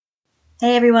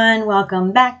Hey everyone,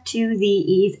 welcome back to the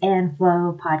Ease and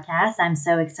Flow podcast. I'm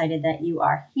so excited that you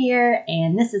are here,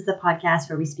 and this is the podcast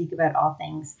where we speak about all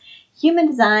things human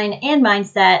design and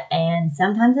mindset, and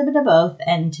sometimes a bit of both.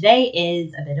 And today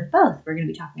is a bit of both. We're going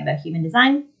to be talking about human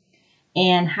design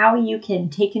and how you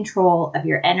can take control of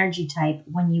your energy type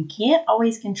when you can't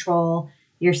always control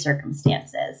your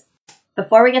circumstances.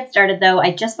 Before we get started, though,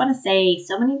 I just want to say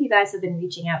so many of you guys have been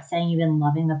reaching out saying you've been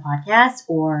loving the podcast,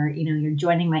 or you're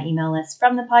joining my email list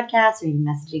from the podcast, or you're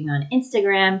messaging me on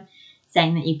Instagram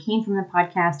saying that you came from the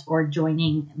podcast, or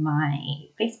joining my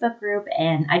Facebook group.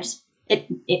 And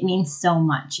it means so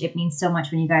much. It means so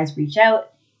much when you guys reach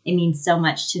out. It means so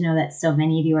much to know that so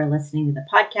many of you are listening to the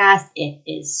podcast. It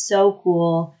is so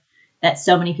cool that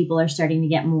so many people are starting to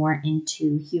get more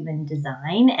into human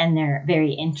design and they're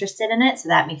very interested in it. So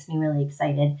that makes me really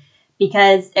excited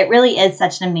because it really is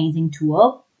such an amazing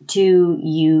tool to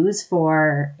use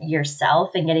for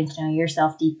yourself and getting to know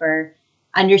yourself deeper,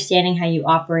 understanding how you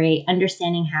operate,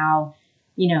 understanding how,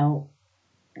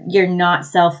 your not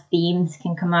self themes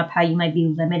can come up, how you might be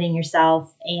limiting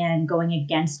yourself and going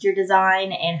against your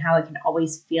design, and how it can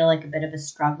always feel like a bit of a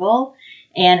struggle.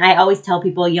 And I always tell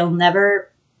people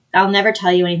I'll never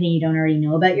tell you anything you don't already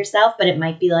know about yourself, but it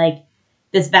might be like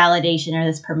this validation or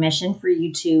this permission for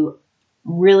you to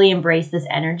really embrace this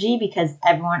energy, because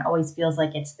everyone always feels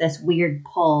like it's this weird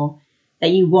pull that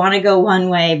you want to go one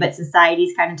way, but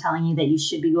society's kind of telling you that you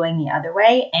should be going the other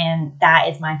way. And that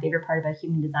is my favorite part about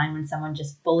human design, when someone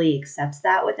just fully accepts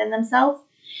that within themselves.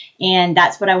 And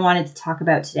that's what I wanted to talk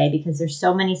about today, because there's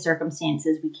so many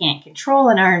circumstances we can't control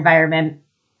in our environment.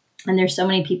 And there's so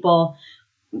many people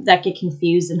that get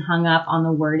confused and hung up on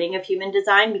the wording of human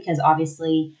design, because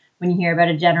obviously when you hear about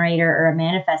a generator or a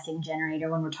manifesting generator,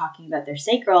 when we're talking about their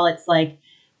sacral, it's like,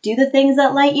 do the things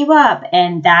that light you up.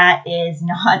 And that is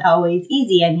not always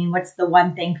easy. I mean, what's the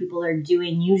one thing people are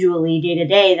doing usually day to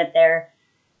day that they're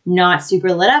not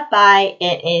super lit up by?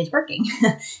 It is working.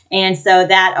 And so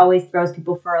that always throws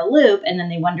people for a loop. And then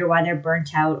they wonder why they're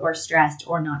burnt out or stressed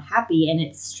or not happy. And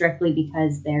it's strictly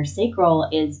because their sacral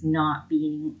is not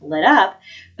being lit up,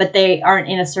 but they aren't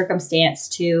in a circumstance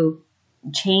to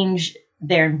change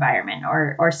their environment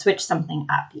or switch something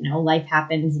up. Life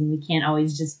happens and we can't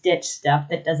always just ditch stuff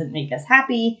that doesn't make us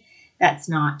happy. That's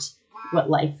not what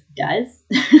life does.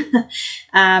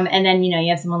 And then, you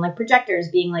have someone like projectors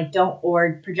being like,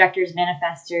 projectors,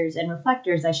 manifestors, and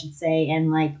reflectors, I should say. And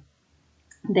like,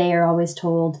 they are always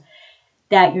told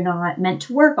that you're not meant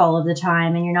to work all of the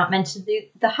time, and you're not meant to do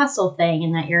the hustle thing,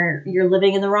 and that you're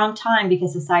living in the wrong time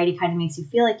because society kind of makes you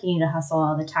feel like you need to hustle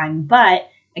all the time. But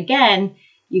again,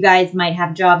 you guys might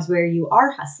have jobs where you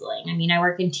are hustling. I mean, I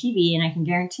work in TV, and I can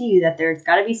guarantee you that there's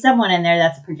got to be someone in there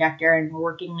that's a projector, and we're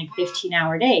working like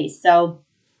 15-hour days. So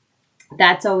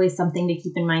that's always something to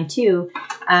keep in mind too.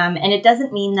 And it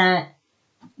doesn't mean that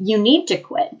you need to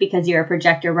quit because you're a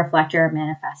projector, reflector, or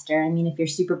manifestor. I mean, if you're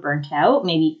super burnt out,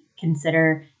 maybe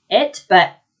consider it.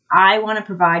 But I want to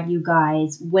provide you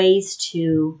guys ways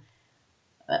to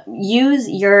use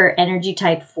your energy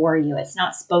type for you. It's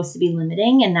not supposed to be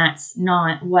limiting, and that's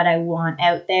not what I want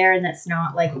out there, and that's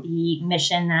not like the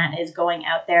mission that is going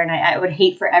out there. And I would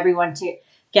hate for everyone to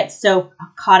get so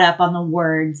caught up on the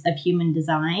words of human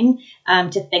design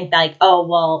to think that like, oh,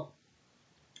 well,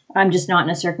 I'm just not in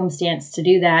a circumstance to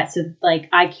do that. So like,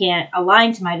 I can't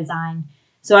align to my design.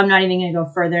 So I'm not even going to go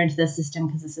further into the system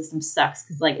because the system sucks,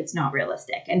 because like, it's not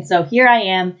realistic. And so here I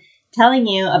am telling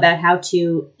you about how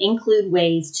to include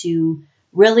ways to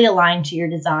really align to your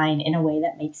design in a way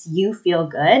that makes you feel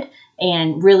good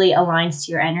and really aligns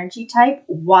to your energy type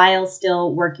while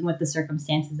still working with the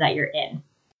circumstances that you're in.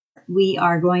 We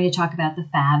are going to talk about the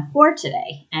Fab Four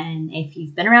today. And if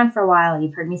you've been around for a while,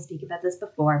 you've heard me speak about this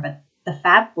before, but the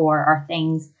Fab Four are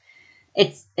things,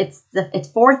 it's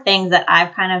four things that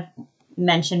I've kind of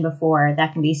mentioned before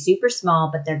that can be super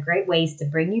small, but they're great ways to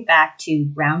bring you back to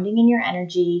grounding in your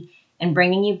energy and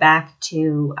bringing you back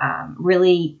to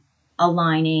really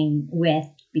aligning with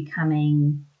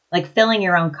becoming, like filling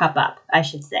your own cup up, I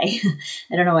should say.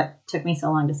 I don't know what took me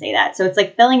so long to say that. So it's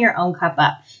like filling your own cup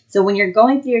up. So when you're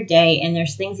going through your day and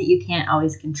there's things that you can't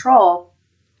always control,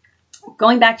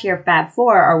 going back to your Fab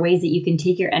Four are ways that you can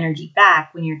take your energy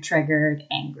back when you're triggered,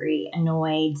 angry,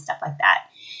 annoyed, stuff like that.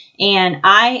 And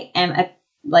I am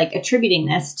attributing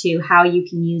this to how you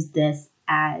can use this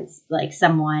as like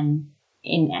someone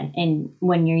in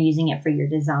when you're using it for your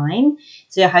design.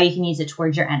 So how you can use it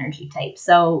towards your energy type.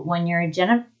 So when you're a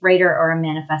generator or a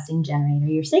manifesting generator,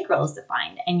 your sacral is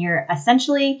defined, and you're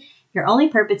essentially Your only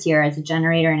purpose here as a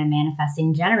generator and a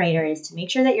manifesting generator is to make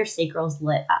sure that your sacral's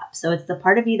lit up. So it's the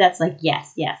part of you that's like,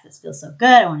 yes, this feels so good.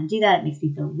 I want to do that. It makes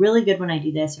me feel really good when I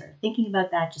do this, or thinking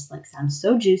about that just like sounds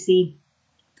so juicy.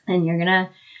 And you're going to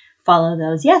follow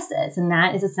those yeses. And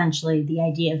that is essentially the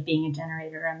idea of being a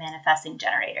generator or a manifesting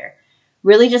generator.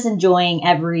 Really just enjoying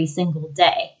every single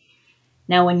day.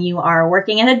 Now, when you are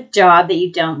working at a job that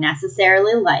you don't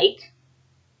necessarily like,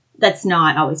 that's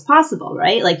not always possible,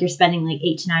 right? Like you're spending like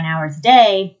 8 to 9 hours a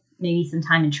day, maybe some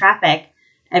time in traffic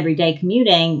every day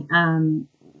commuting,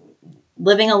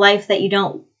 living a life that you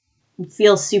don't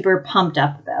feel super pumped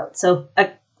up about. So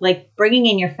like bringing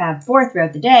in your Fab Four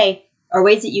throughout the day are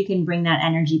ways that you can bring that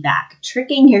energy back.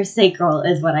 Tricking your sacral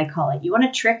is what I call it. You want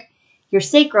to trick your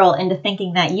sacral into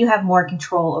thinking that you have more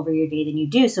control over your day than you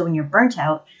do. So when you're burnt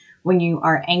out, when you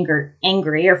are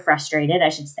angry or frustrated, I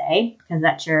should say, because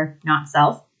that's your not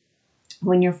self.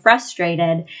 When you're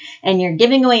frustrated and you're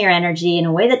giving away your energy in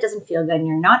a way that doesn't feel good and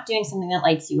you're not doing something that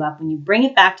lights you up, when you bring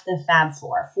it back to the Fab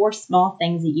Four small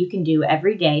things that you can do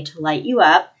every day to light you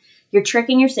up, you're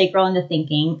tricking your sacral into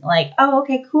thinking like, oh,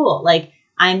 okay, cool. Like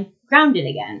I'm grounded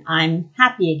again. I'm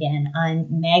happy again. I'm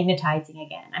magnetizing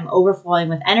again. I'm overflowing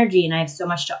with energy and I have so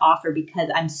much to offer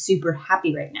because I'm super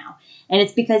happy right now. And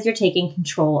it's because you're taking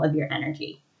control of your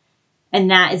energy. And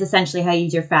that is essentially how you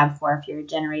use your Fab Four if you're a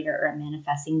generator or a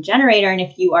manifesting generator. And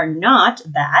if you are not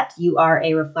that, you are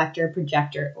a reflector,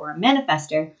 projector, or a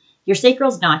manifester, your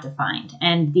sacral is not defined.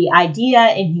 And the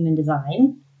idea in human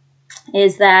design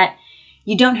is that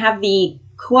you don't have the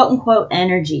quote unquote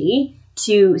energy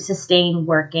to sustain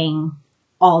working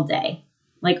all day,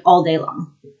 like all day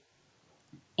long.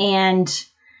 And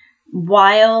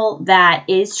while that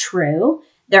is true,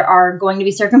 there are going to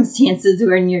be circumstances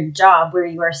where in your job where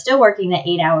you are still working the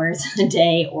 8 hours a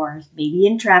day or maybe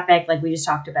in traffic, like we just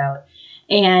talked about.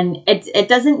 And it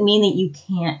doesn't mean that you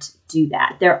can't do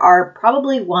that. There are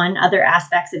probably other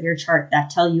aspects of your chart that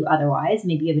tell you otherwise.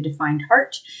 Maybe you have a defined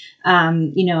heart,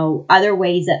 other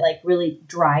ways that like really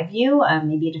drive you,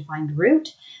 maybe a defined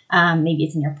route. Maybe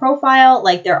it's in your profile.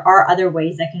 Like there are other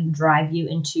ways that can drive you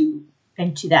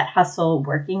into that hustle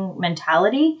working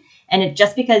mentality. And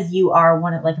just because you are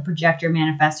like a projector,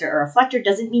 manifestor, or reflector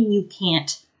doesn't mean you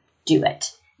can't do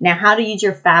it. Now, how to use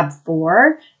your Fab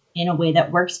Four in a way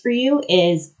that works for you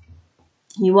is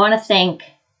you want to think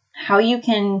how you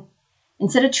can,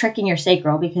 instead of tricking your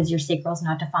sacral because your sacral is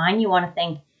not defined, you want to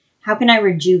think, how can I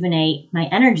rejuvenate my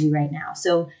energy right now?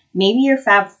 So maybe your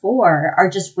Fab Four are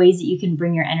just ways that you can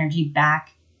bring your energy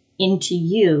back into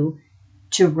you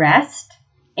to rest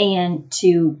and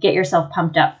to get yourself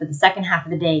pumped up for the second half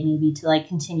of the day, maybe to like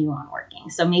continue on working.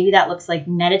 So maybe that looks like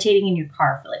meditating in your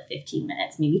car for like 15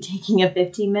 minutes, maybe taking a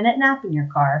 15-minute nap in your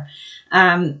car,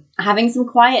 having some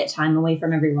quiet time away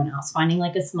from everyone else, finding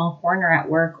like a small corner at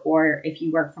work, or if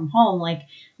you work from home, like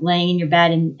laying in your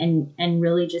bed and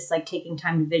really just like taking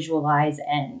time to visualize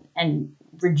and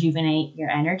rejuvenate your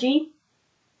energy.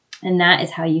 And that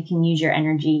is how you can use your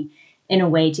energy in a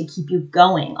way to keep you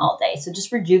going all day. So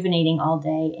just rejuvenating all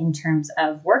day in terms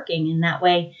of working. And that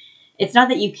way, it's not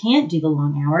that you can't do the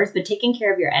long hours, but taking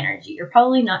care of your energy. You're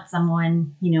probably not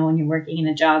someone, when you're working in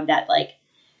a job that like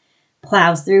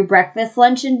plows through breakfast,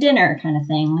 lunch, and dinner kind of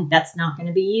thing. Like that's not going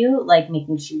to be you. Like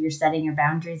making sure you're setting your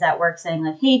boundaries at work, saying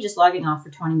like, hey, just logging off for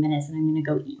 20 minutes and I'm going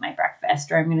to go eat my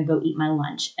breakfast, or I'm going to go eat my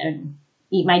lunch and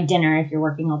eat my dinner if you're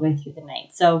working all the way through the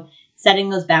night. So setting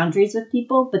those boundaries with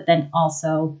people, but then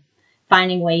also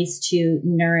finding ways to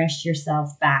nourish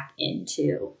yourself back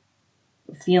into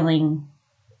feeling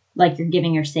like you're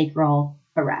giving your sacral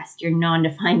a rest, your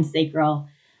non-defined sacral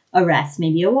a rest,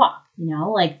 maybe a walk,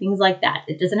 like things like that.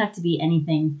 It doesn't have to be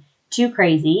anything too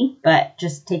crazy, but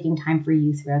just taking time for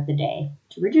you throughout the day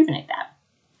to rejuvenate that.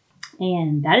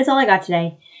 And that is all I got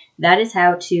today. That is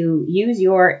how to use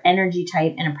your energy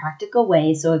type in a practical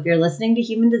way. So if you're listening to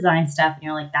human design stuff and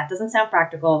you're like, that doesn't sound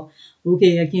practical,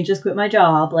 okay, I can't just quit my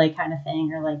job, like kind of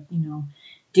thing, or like,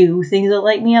 do things that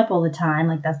light me up all the time.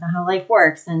 Like that's not how life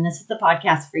works. And this is the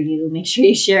podcast for you. Make sure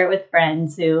you share it with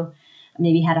friends who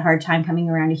maybe had a hard time coming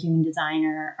around to human design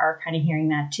or are kind of hearing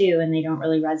that too, and they don't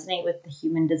really resonate with the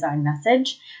human design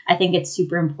message. I think it's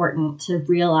super important to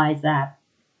realize that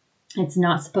it's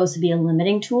not supposed to be a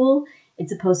limiting tool.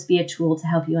 It's supposed to be a tool to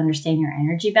help you understand your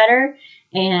energy better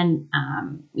and,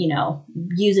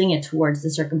 using it towards the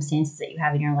circumstances that you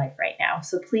have in your life right now.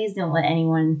 So please don't let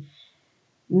anyone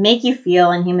make you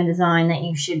feel in human design that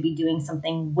you should be doing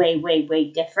something way, way, way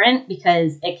different,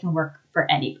 because it can work for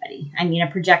anybody. I mean,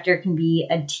 a projector can be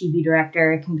a TV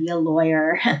director. It can be a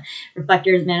lawyer,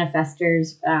 reflectors,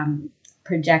 manifestors,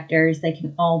 projectors. They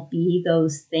can all be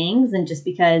those things. And just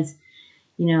because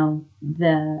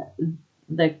the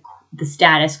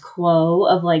status quo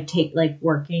of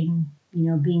working,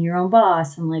 being your own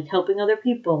boss and like helping other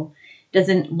people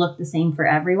doesn't look the same for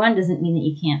everyone. Doesn't mean that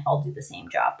you can't all do the same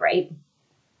job, right?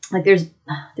 Like there's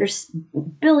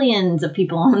billions of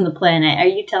people on the planet. Are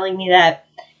you telling me that,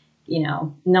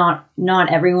 not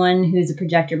everyone who's a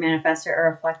projector, manifestor,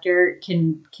 or reflector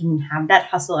can have that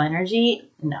hustle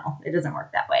energy? No, it doesn't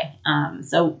work that way.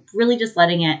 So really just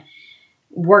letting it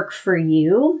work for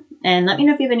you. And let me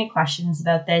know if you have any questions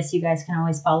about this. You guys can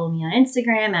always follow me on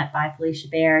Instagram at by Felicia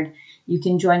Baird. You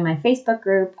can join my Facebook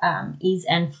group, Ease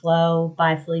and Flow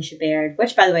by Felicia Baird,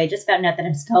 which, by the way, I just found out that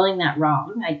I'm spelling that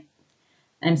wrong. I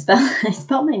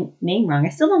spelled my name wrong. I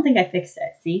still don't think I fixed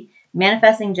it. See,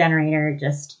 manifesting generator,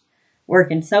 just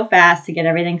working so fast to get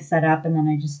everything set up, and then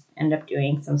I just end up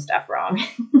doing some stuff wrong.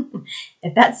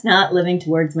 If that's not living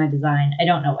towards my design, I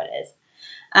don't know what is.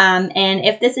 And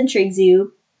if this intrigues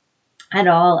you at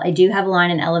all, I do have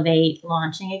Align and Elevate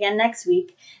launching again next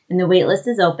week, and the waitlist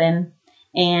is open.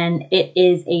 And it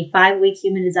is a 5-week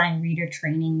human design reader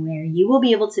training where you will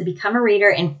be able to become a reader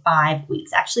in 5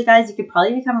 weeks. Actually, guys, you could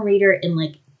probably become a reader in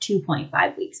like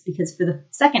 2.5 weeks, because for the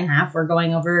second half, we're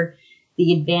going over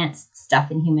the advanced stuff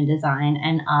in human design.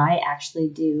 And I actually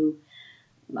do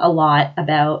a lot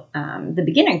about the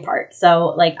beginning part.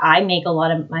 So like I make a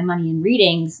lot of my money in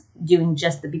readings doing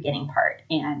just the beginning part.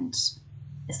 And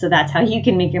so that's how you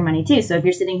can make your money too. So if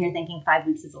you're sitting here thinking 5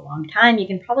 weeks is a long time, you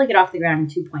can probably get off the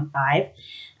ground in 2.5.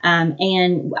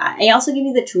 And I also give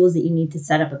you the tools that you need to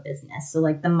set up a business. So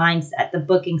like the mindset, the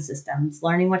booking systems,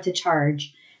 learning what to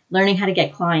charge, learning how to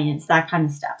get clients, that kind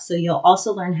of stuff. So you'll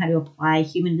also learn how to apply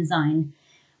human design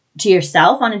to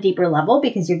yourself on a deeper level,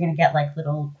 because you're going to get like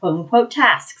little quote unquote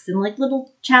tasks and like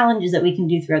little challenges that we can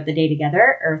do throughout the day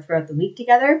together or throughout the week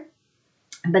together.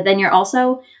 But then you're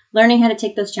also learning how to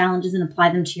take those challenges and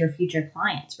apply them to your future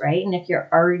clients, right? And if you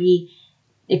already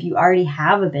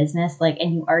have a business,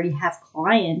 and you already have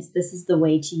clients, this is the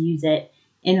way to use it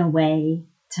in a way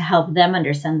to help them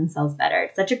understand themselves better.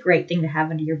 It's such a great thing to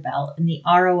have under your belt, and the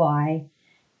ROI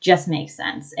just makes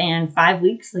sense. And 5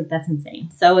 weeks, that's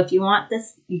insane. So if you want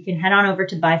this, you can head on over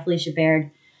to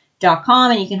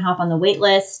byfeliciabaird.com and you can hop on the wait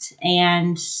list.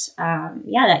 And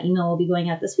that email will be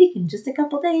going out this week in just a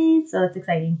couple days. So that's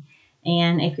exciting.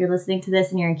 And if you're listening to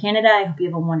this and you're in Canada, I hope you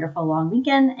have a wonderful long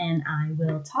weekend, and I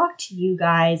will talk to you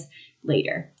guys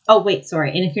later. Oh, wait,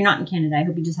 sorry. And if you're not in Canada, I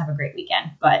hope you just have a great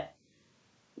weekend. But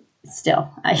still,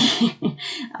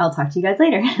 I'll talk to you guys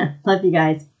later. Love you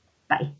guys. Bye.